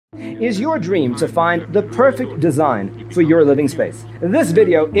Is your dream to find the perfect design for your living space? This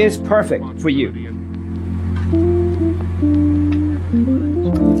video is perfect for you.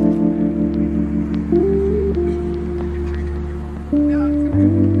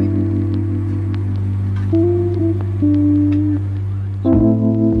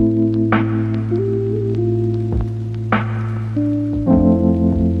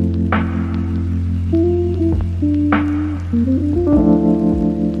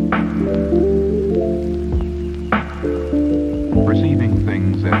 Perceiving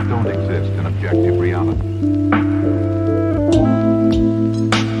things that don't exist in objective reality.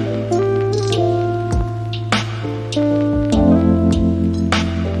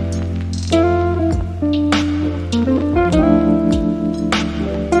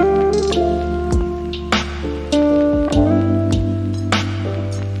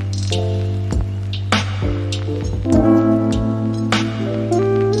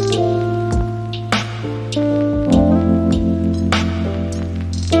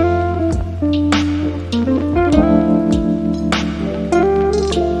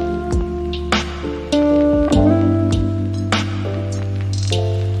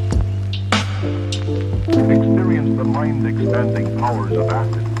 Experience the mind-expanding powers of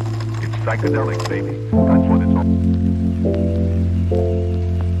acid. It's psychedelic, baby. That's what it's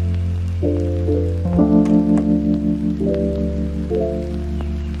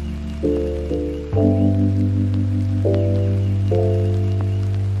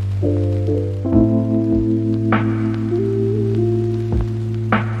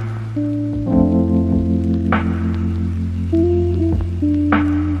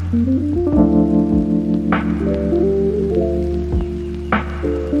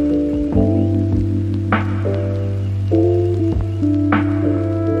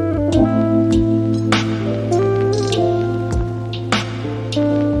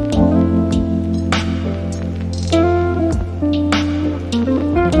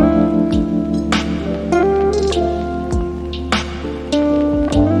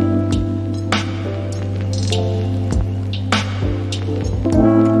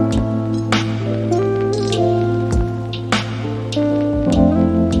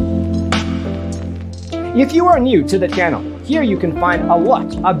If you are new to the channel, here you can find a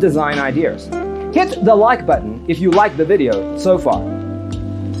lot of design ideas. Hit the like button if you like the video so far.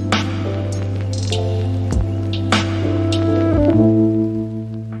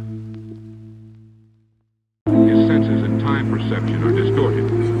 His senses and time perception are distorted.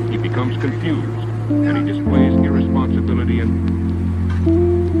 He becomes confused, and he displays irresponsibility and...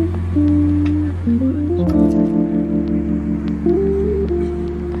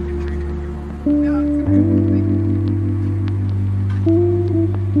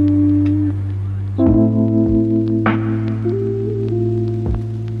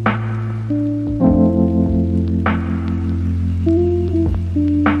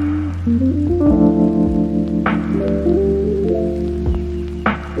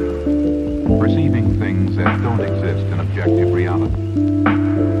 Perceiving things that don't exist in objective reality.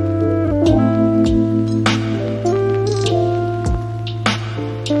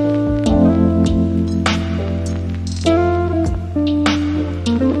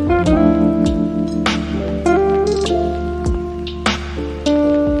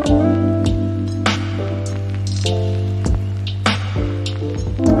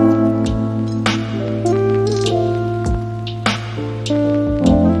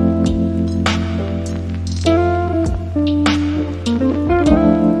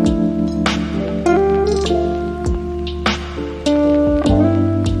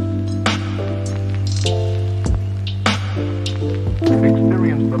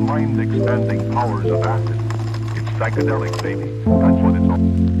 Experience the mind-expanding powers of acid. It's psychedelic, baby. That's what it's all.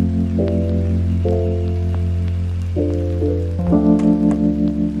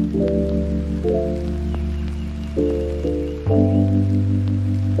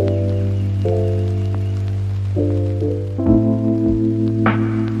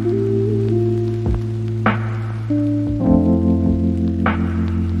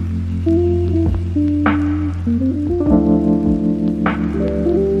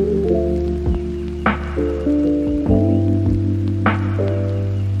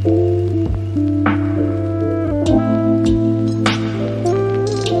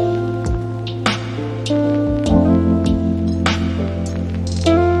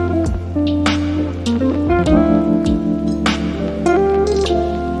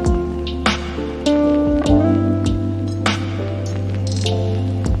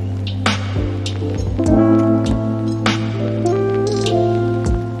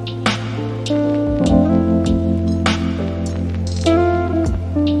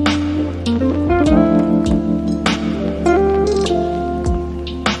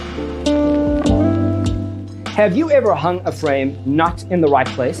 Have you ever hung a frame not in the right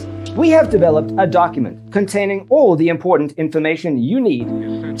place? We have developed a document containing all the important information you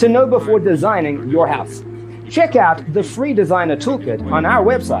need to know before designing your house. Check out the free designer toolkit on our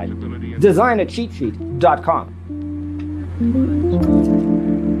website, designercheatsheet.com.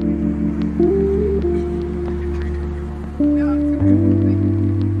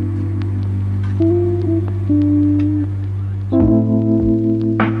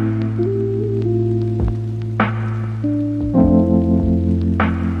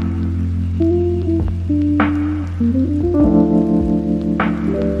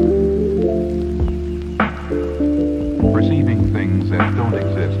 Perceiving things that don't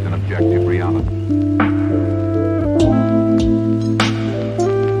exist in objective reality.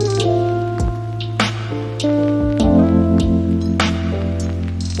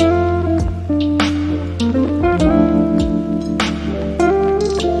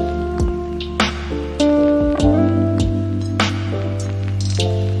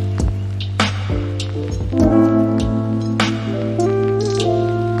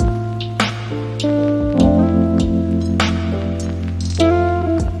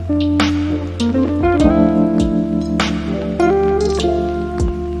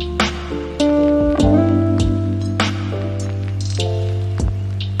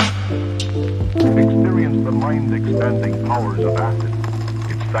 Experience the mind-expanding powers of acid.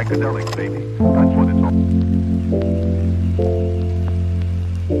 It's psychedelic, baby. That's what it's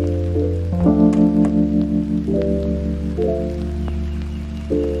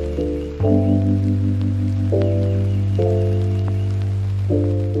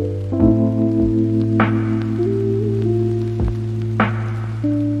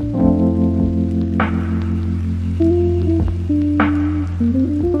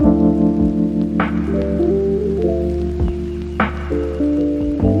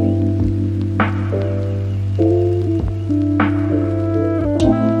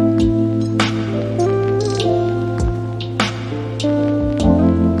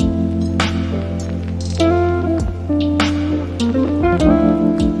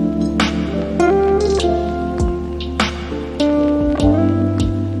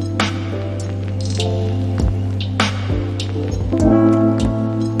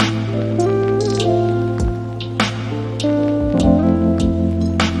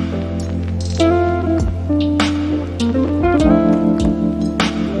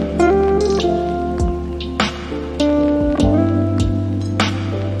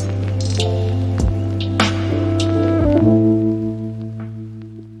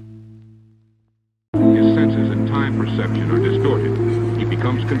perception are distorted. He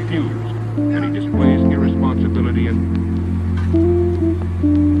becomes confused, and he displays irresponsibility and...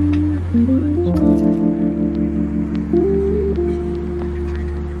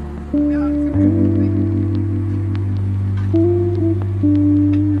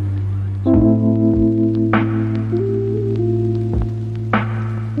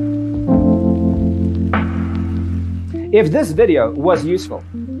 If this video was useful,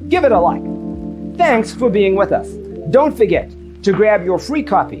 give it a like. Thanks for being with us. Don't forget to grab your free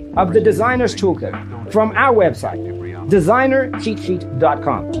copy of the Designer's Toolkit from our website,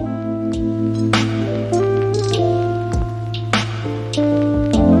 designercheatsheet.com.